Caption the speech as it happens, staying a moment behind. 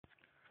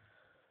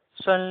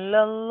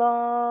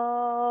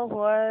ஸல்லல்லாஹு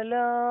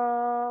அலா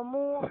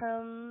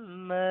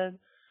முஹம்மத்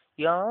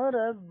யா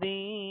ரப்பி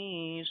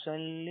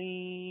ஸல்லி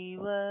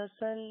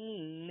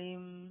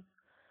வஸல்லிம்.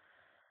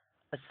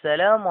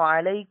 அஸ்ஸலாமு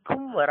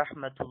அலைக்கும்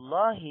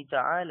வரஹ்மத்துல்லாஹி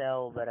தஆலா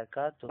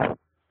வபரகாத்துஹு.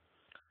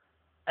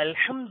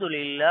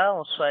 அல்ஹம்துலில்லாஹ்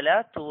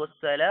வஸ்ஸலாத்து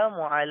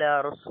வஸ்ஸலாமு அலா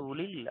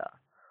ரசூலில்லாஹ்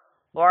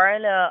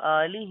வஅலா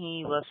ஆலிஹி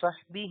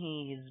வஸஹ்பிஹி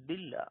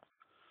ஹிஸ்பில்லாஹ்.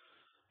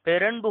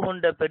 பேரன்பு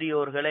கொண்ட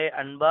பெரியோர்களே,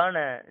 அன்பான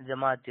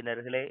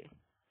ஜமாத்தினர்களே,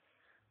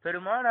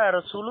 பெருமானார்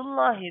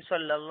ரசூலுல்லாஹி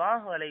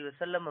ஸல்லல்லாஹு அலைஹி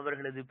வஸல்லம்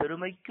அவர்களது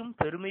பெருமைக்கும்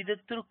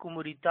பெருமிதத்திற்கும்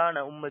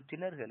உரித்தான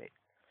உம்மத்தினர்களே,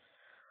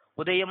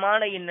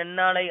 உதயமான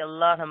இந்நன்னாளை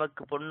அல்லாஹ்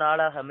நமக்கு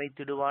பொன்னாளாக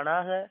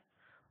அமைத்திடுவானாக.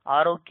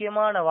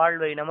 ஆரோக்கியமான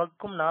வாழ்வை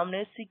நமக்கும் நாம்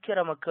நேசிக்கிற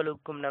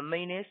மக்களுக்கும்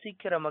நம்மை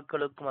நேசிக்கிற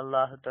மக்களுக்கும்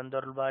அல்லாஹ்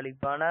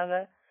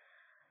தந்தருள்வாளிப்பானாக.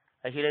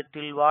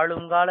 அகிலத்தில்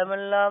வாழும்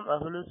காலமெல்லாம்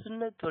அஹ்லு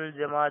சுன்னத் வல்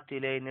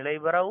ஜமாத்திலே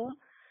நிலைபெறவும்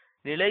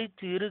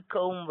நிலைத்து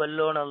இருக்கவும்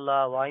வல்லோன்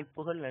அல்லாஹ்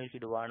வாய்ப்புகள்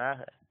நல்கிடுவானாக.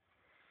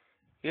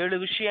 7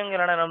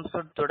 விஷயங்களான நம்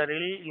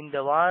சொற்றொடரில் இந்த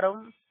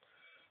வாரம்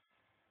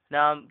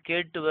நாம்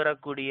கேட்டு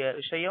வரக்கூடிய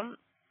விஷயம்,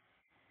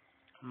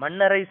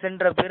 மன்னரை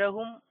சென்ற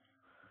பிறகும்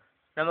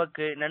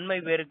நமக்கு நன்மை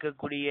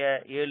பெருக்கக்கூடிய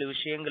 7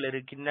 விஷயங்கள்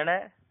இருக்கின்றன.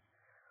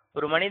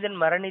 ஒரு மனிதன்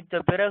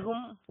மரணித்த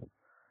பிறகும்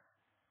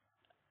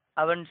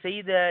அவன்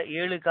செய்த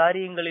 7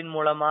 காரியங்களின்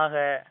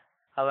மூலமாக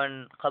அவன்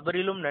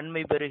கபரிலும்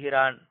நன்மை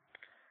பெறுகிறான்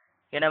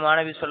என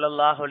மாணவி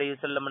ஸல்லல்லாஹு அலைஹி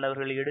வஸல்லம்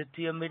அவர்கள் எடுத்து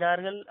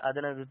எம்பினார்கள்.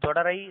 அதனது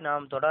தொடரை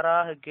நாம்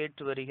தொடராக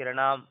கேட்டு வருகிற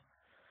நாம்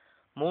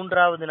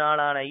 3வது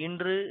நாளான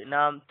இன்று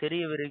நாம்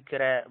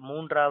தெரியவிருக்கிற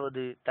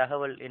 3வது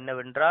தகவல்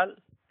என்னவென்றால்,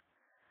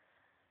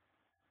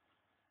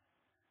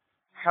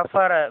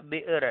 ஹஃபர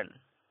பிஅரன்,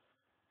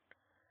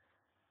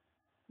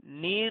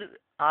 நீர்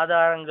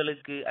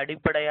ஆதாரங்களுக்கு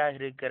அடிப்படையாக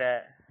இருக்கிற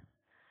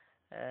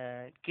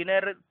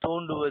கிணறு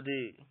தோண்டுவது,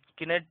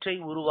 கிணற்றை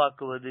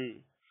உருவாக்குவது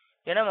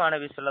என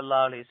மாணவி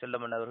ஸல்லல்லாஹு அலைஹி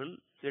வஸல்லம் அவர்கள்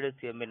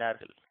எடுத்து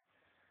எம்பினார்கள்.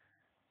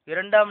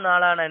 2ஆம்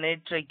நாளான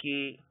நேற்றைக்கு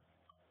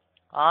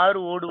ஆறு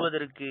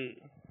ஓடுவதற்கு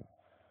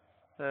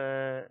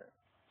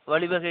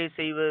வழிவகை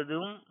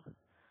செய்வதும்,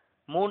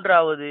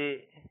 3வது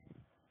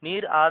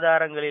நீர்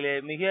ஆதாரங்களிலே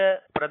மிக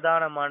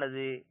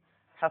பிரதானமானது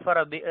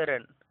ஹஃபர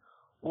பிஅரன்,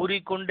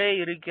 ஊறிக்கொண்டே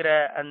இருக்கிற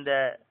அந்த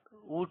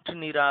ஊற்று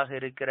நீராக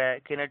இருக்கிற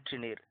கிணற்று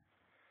நீர்.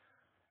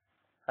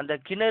 அந்த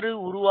கிணறு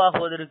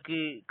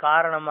உருவாகுவதற்கு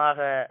காரணமாக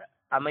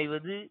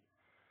அமைவது,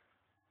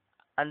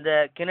 அந்த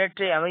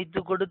கிணற்றை அமைத்து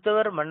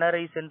கொடுத்தவர்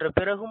மன்னரை சென்ற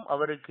பிறகும்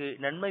அவருக்கு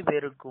நன்மை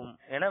பெருக்கும்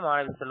என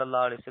மாணவி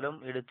ஸல்லல்லாஹு அலைஹி வஸல்லம்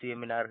எடுத்து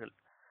எம்பினார்கள்.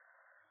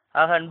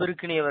 ஆக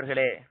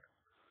அன்பிற்கினியவர்களே,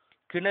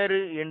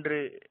 கிணறு என்று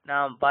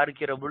நாம்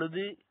பார்க்கிற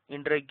பொழுது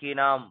இன்றைக்கு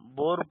நாம்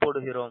போர்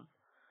போடுகிறோம்.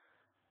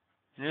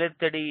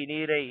 நிலத்தடி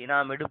நீரை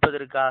நாம்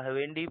எடுப்பதற்காக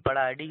வேண்டி பல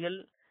அடிகள்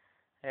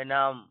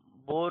நாம்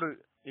போர்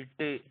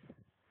இட்டு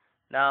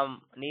நாம்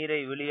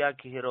நீரை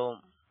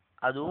வெளியாக்குகிறோம்.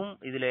 அதுவும்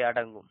இதிலே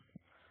அடங்கும்.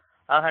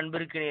 ஆக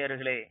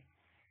அன்பிற்கினியர்களே,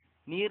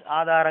 நீர்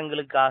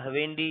ஆதாரங்களுக்காக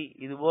வேண்டி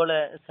இதுபோல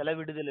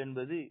செலவிடுதல்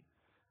என்பது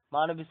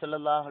மாணவி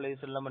ஸல்லல்லாஹு அலைஹி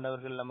வஸல்லம்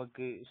அவர்கள்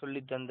நமக்கு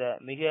சொல்லி தந்த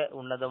மிக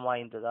உன்னதம்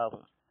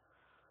வாய்ந்ததாகும்.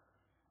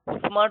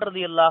 உஸ்மான்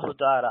ரலியல்லாஹு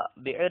தஆலா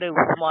பிஅர்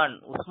உஸ்மான்,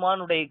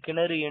 உஸ்மானுடைய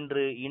கிணறு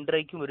என்று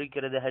இன்றைக்கும்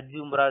இருக்கிறது. ஹஜ்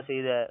உம்ரா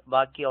செய்த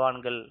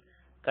பாக்கியவான்கள்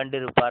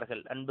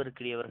கண்டிருப்பார்கள்.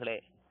 அன்பிற்கினியவர்களே,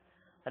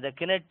 அந்த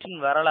கிணற்றின்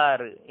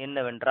வரலாறு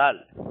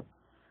என்னவென்றால்,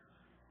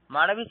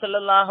 மாணவி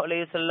ஸல்லல்லாஹு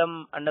அலைஹி வஸல்லம்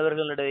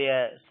அன்னவர்களுடைய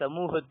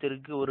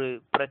சமூகத்திற்கு ஒரு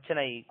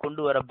பிரச்சனை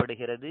கொண்டு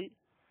வரப்படுகிறது.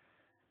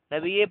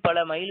 நபியே, பல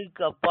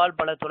மைலுக்கு அப்பால்,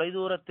 பல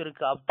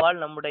தொலைதூரத்திற்கு அப்பால்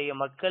நம்முடைய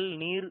மக்கள்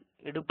நீர்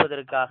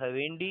எடுப்பதற்காக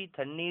வேண்டி,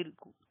 தண்ணீர்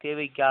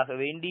தேவைக்காக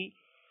வேண்டி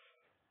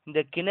இந்த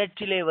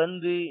கிணற்றிலே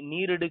வந்து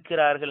நீர்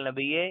எடுக்கிறார்கள்.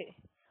 நபியே,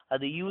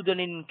 அது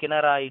யூதனின்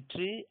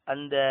கிணறாயிற்று.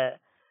 அந்த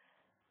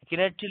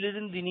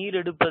கிணற்றிலிருந்து நீர்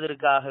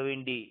எடுப்பதற்காக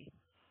வேண்டி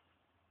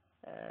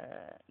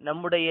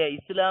நம்முடைய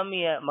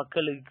இஸ்லாமிய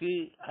மக்களுக்கு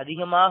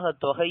அதிகமாக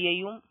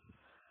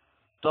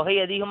தொகை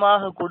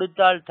அதிகமாக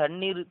கொடுத்தால்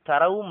தண்ணீர்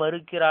தரவும்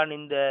மறுக்கிறான்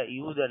இந்த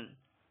யூதன்.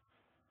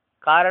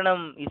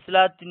 காரணம்,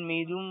 இஸ்லாத்தின்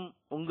மீதும்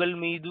உங்கள்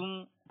மீதும்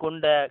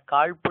கொண்ட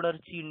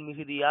காழ்ப்புணர்ச்சியின்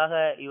மிகுதியாக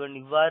இவன்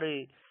இவ்வாறு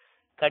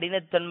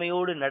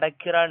கடினத்தன்மையோடு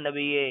நடக்கிறான்.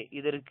 நபியே,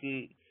 இதற்கு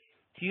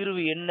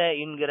தீர்வு என்ன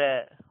என்கிற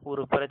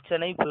ஒரு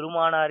பிரச்சனை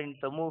பெருமானாரின்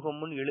சமூகம்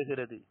முன்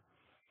எழுகிறது.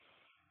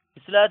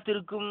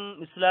 இஸ்லாத்திற்கும்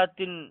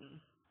இஸ்லாத்தின்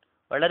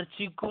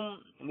வளர்ச்சிக்கும்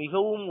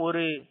மிகவும்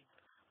ஒரு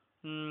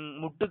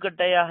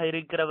முட்டுக்கட்டையாக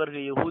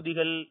இருக்கிறவர்கள்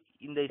யகூதிகள்.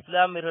 இந்த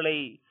இஸ்லாமியர்களை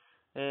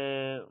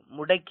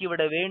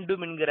முடக்கிவிட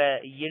வேண்டும் என்கிற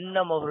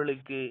எண்ணம்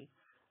அவர்களுக்கு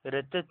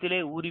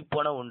இரத்தத்திலே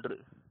ஊறிப்போன ஒன்று.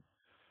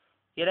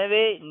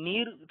 எனவே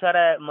நீர் தர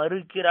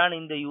மறுக்கிறான்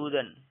இந்த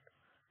யூதன்.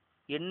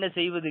 என்ன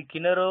செய்வது?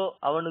 கிணறோ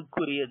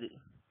அவனுக்குரியது.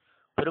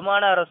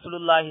 பெருமானார்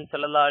ரசூலுல்லாஹி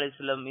ஸல்லல்லாஹு அலைஹி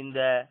வஸல்லம்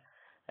இந்த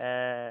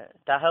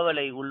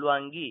தகவலை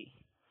உள்வாங்கி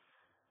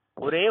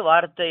ஒரே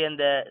வார்த்தை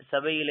அந்த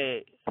சபையிலே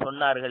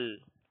சொன்னார்கள்,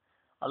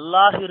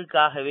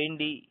 அல்லாஹ்விற்காக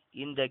வேண்டி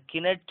இந்த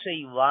கிணற்றை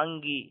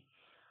வாங்கி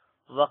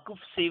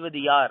வக்ஃப்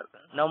செய்வது யார்?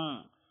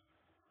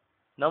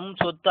 நம்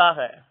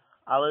சொத்தாக,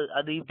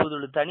 அது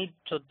இப்போது தனி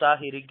சொத்தாக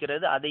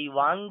இருக்கிறது. அதை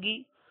வாங்கி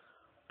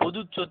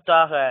பொது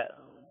சொத்தாக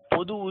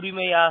பொது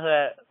உரிமையாக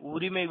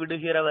உரிமை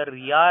விடுகிறவர்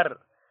யார்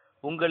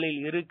உங்களில்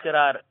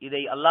இருக்கிறார்?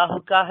 இதை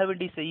அல்லாஹுக்காக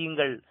வேண்டி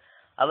செய்யுங்கள்,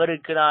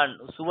 அவருக்கு நான்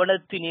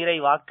சுவனத்து நீரை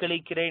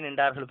வாக்களிக்கிறேன்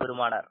என்றார்கள்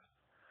பெருமானார்.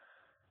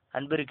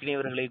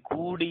 அன்பிற்கினியவர்களை,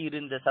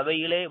 கூடியிருந்த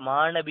சபையிலே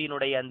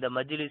மாணவியினுடைய அந்த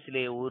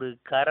மஜ்லிஸிலே ஒரு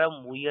கரம்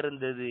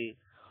உயர்ந்தது.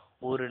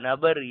 ஒரு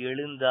நபர்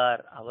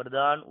எழுந்தார்.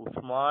 அவர்தான்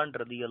உஸ்மான்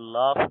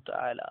ரலியல்லாஹு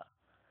தஆலா.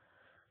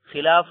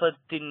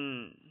 ஹிலாஃபத்தின்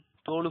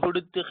தோள்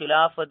கொடுத்து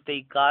ஹிலாஃபத்தை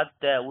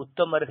காத்த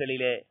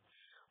உத்தமர்களிலே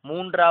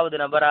மூன்றாவது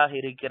நபராக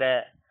இருக்கிற,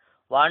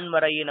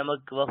 வான்மறையை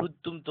நமக்கு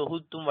வகுத்தும்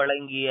தொகுத்தும்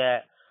வழங்கிய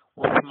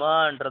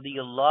உஸ்மான்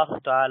ரலியல்லாஹு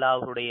தஆலா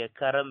அவருடைய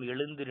கரம்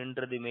எழுந்து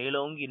நின்றது,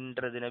 மேலோங்கி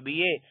நின்றது.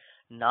 நபியே,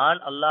 நான்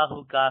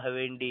அல்லாஹுக்காக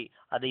வேண்டி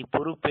அதை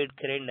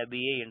பொறுப்பேற்கிறேன்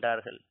நபியே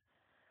என்றார்கள்.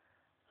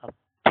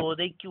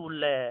 அப்போதைக்கு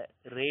உள்ள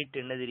ரேட்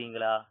என்ன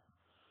தெரியுங்களா?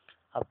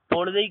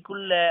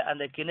 அப்பொழுதைக்குள்ள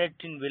அந்த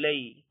கிணற்றின் விலை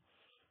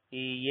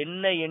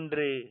என்ன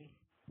என்று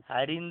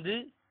அறிந்து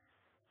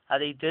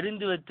அதை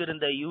தெரிந்து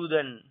வைத்திருந்த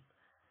யூதன்,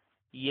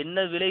 என்ன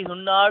விலை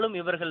சொன்னாலும்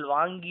இவர்கள்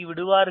வாங்கி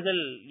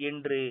விடுவார்கள்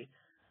என்று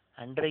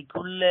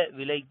அன்றைக்குள்ள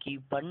விலைக்கு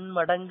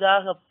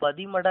பன்மடங்காக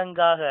 10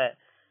 மடங்காக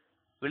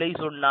விலை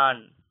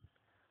சொன்னான்.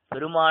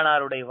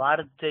 பெருமானாருடைய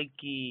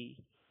வார்த்தைக்கு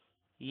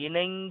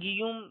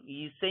இணங்கியும்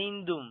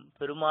இசைந்தும்,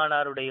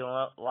 பெருமானாருடைய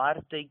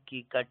வார்த்தைக்கு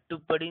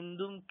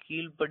கட்டுப்படிந்தும்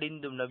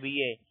கீழ்ப்படிந்தும்,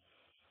 நபியே,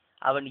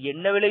 அவன்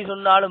என்ன விலை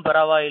சொன்னாலும்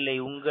பரவாயில்லை,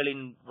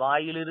 உங்களின்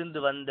வாயிலிருந்து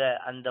வந்த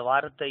அந்த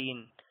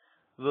வார்த்தையின்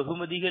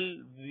வெகுமதிகள்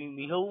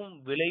மிகவும்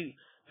விலை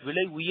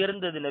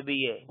உயர்ந்தது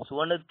நபியே,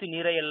 சுவனத்து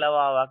நீரை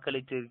அல்லவா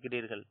வாக்களித்து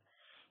இருக்கிறீர்கள்.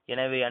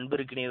 எனவே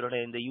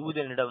அன்பிற்கினியவருடைய இந்த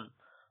யூதனிடம்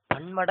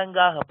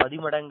பன்மடங்காக 10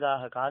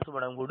 மடங்காக காசு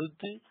பணம்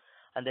கொடுத்து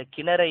அந்த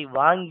கிணறை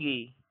வாங்கி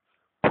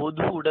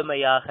பொது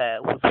உடைமையாக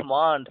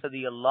உஸ்மான்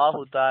ரலியல்லாஹு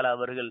தஆலா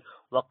அவர்கள்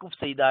வக்ஃப்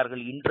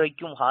செய்தார்கள்.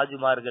 இன்றைக்கும்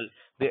ஹாஜிமார்கள்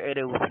வேற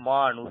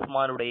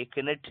உஸ்மானுடைய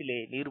கிணற்றிலே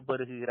நீர்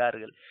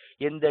பருகுகிறார்கள்.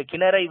 எந்த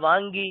கிணறை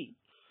வாங்கி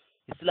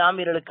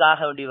இஸ்லாமியர்களுக்காக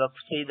வேண்டி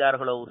வக்ஃப்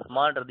செய்தார்களோ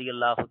உஸ்மான்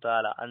ரலியல்லாஹு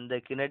தஆலா, அந்த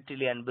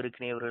கிணற்றிலே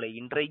அன்பிற்கினியவர்களை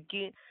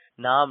இன்றைக்கு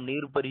நாம்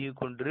நீர் பருகி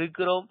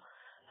கொண்டிருக்கிறோம்.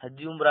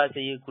 ஹஜ் உம்ரா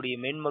செய்யக்கூடிய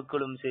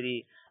மேன்மக்களும் சரி,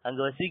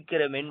 அங்கு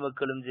வசிக்கிற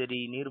மேன்மக்களும் சரி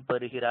நீர்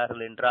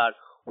பருகிறார்கள் என்றால்,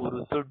 ஒரு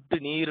சொட்டு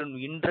நீரின்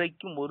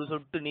இன்றைக்கும் ஒரு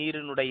சொட்டு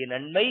நீரினுடைய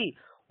நன்மை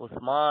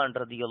உஸ்மான்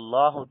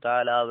ரலியல்லாஹு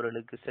தஆலா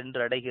அவர்களுக்கு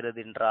சென்று அடைகிறது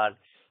என்றால்,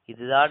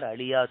 இதுதான்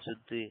அலியா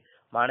சொத்து.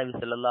 மாணவி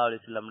ஸல்லல்லாஹு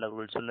அலைஹி வஸல்லம்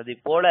அவர்கள் சொன்னதை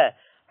போல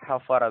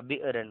ஹஃபர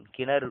பிஅரன்,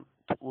 கிணறு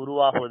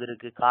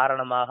உருவாகுவதற்கு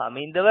காரணமாக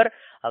அமைந்தவர்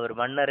அவர்.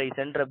 மன்னரை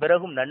சென்ற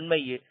பிறகும்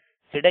நன்மை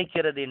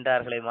கிடைக்கிறது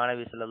என்றார்களே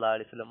மாணவி ஸல்லல்லாஹு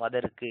அலைஹி வஸல்லம்.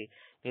 அதற்கு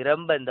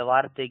நிரம்ப, இந்த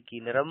வார்த்தைக்கு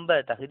நிரம்ப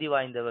தகுதி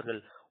வாய்ந்தவர்கள்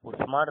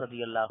உஸ்மான்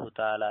ரலியல்லாஹு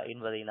தஆலா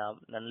என்பதை நாம்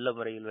நல்ல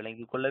முறையில்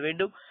விளங்கிக் கொள்ள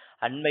வேண்டும்.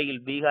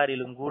 அண்மையில்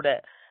பீகாரிலும் கூட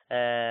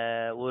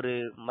ஒரு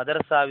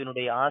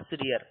மதரசாவினுடைய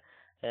ஆசிரியர்,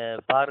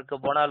 பார்க்க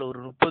போனால் ஒரு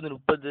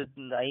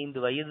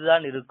 30-35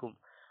 வயதுதான் இருக்கும்.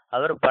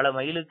 அவர் பல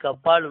மைலுக்கு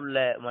அப்பால் உள்ள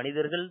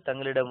மனிதர்கள்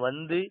தங்களிடம்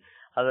வந்து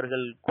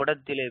அவர்கள்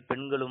குடத்திலே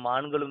பெண்களும்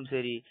ஆண்களும்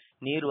சரி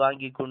நீர்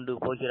வாங்கி கொண்டு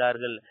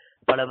போகிறார்கள்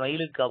பல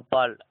மைலுக்கு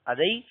அப்பால்.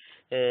 அதை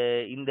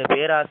இந்த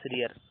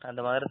பேராசிரியர், அந்த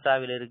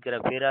மதரசாவில் இருக்கிற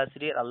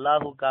பேராசிரியர்,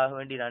 அல்லாஹுக்காக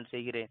வேண்டி நான்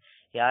செய்கிறேன்,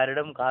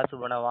 யாரிடம் காசு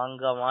பணம்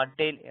வாங்க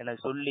மாட்டேன் என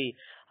சொல்லி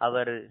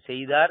அவர்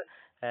செய்தார்.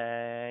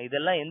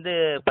 இதெல்லாம் எந்த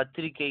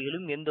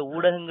பத்திரிகைகளும் எந்த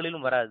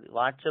ஊடகங்களிலும் வராது.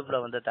 வாட்ஸ்அப்ல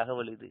வந்த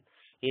தகவல் இது.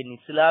 என்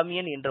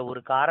இஸ்லாமியன் என்ற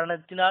ஒரு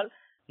காரணத்தினால்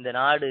இந்த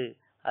நாடு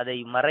அதை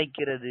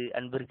மறைக்கிறது.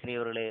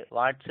 அன்பிற்கினியவர்களே,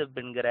 வாட்ஸ்அப்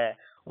என்கிற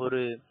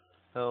ஒரு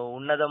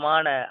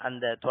உன்னதமான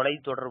அந்த தொலை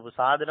தொடர்பு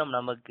சாதனம்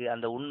நமக்கு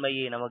அந்த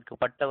உண்மையை நமக்கு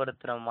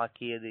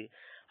பட்டவர்த்தனமாக்கியது.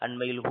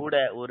 அண்மையில் கூட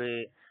ஒரு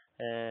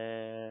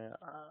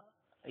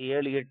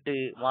 7-8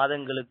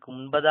 மாதங்களுக்கு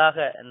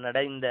முன்பதாக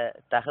நடந்த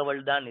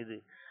தகவல் தான் இது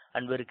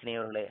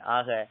அன்பிற்கினியவர்களே.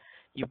 ஆக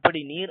இப்படி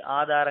நீர்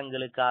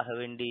ஆதாரங்களுக்காக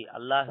வேண்டி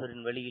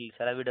அல்லாஹ்வின் வழியில்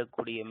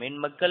செலவிடக்கூடிய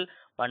மேன்மக்கள்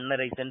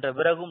மன்னரை சென்ற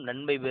பிறகும்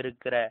நன்மை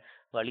பெருக்கிற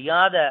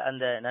வழியாத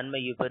அந்த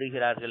நன்மையை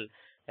பெறுகிறார்கள்.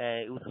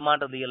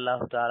 உஸ்மான்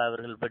ரலியல்லாஹு தஆலா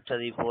அவர்கள்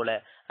பெற்றதை போல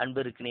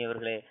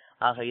அன்பிற்கினியவர்களே.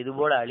 ஆக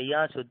இதுபோல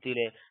அழியா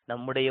சொத்திலே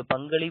நம்முடைய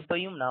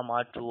பங்களிப்பையும் நாம்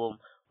ஆற்றுவோம்.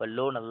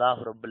 வல்லோன்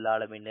அல்லாஹ் ரப்புல்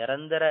ஆலமீன்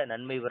நிரந்தர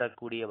நன்மை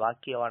பெறக்கூடிய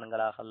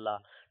வாக்கியவான்களாக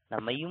அல்லாஹ்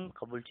நம்மையும்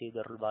கபூல் செய்து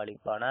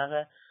அருள்பாலிப்பானாக.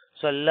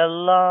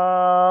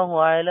 ஸல்லல்லாஹு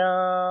அலா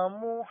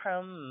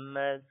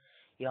முஹம்மத்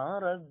யா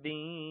ரப்பி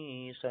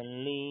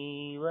ஸல்லி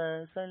வ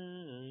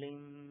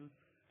ஸல்லிம்.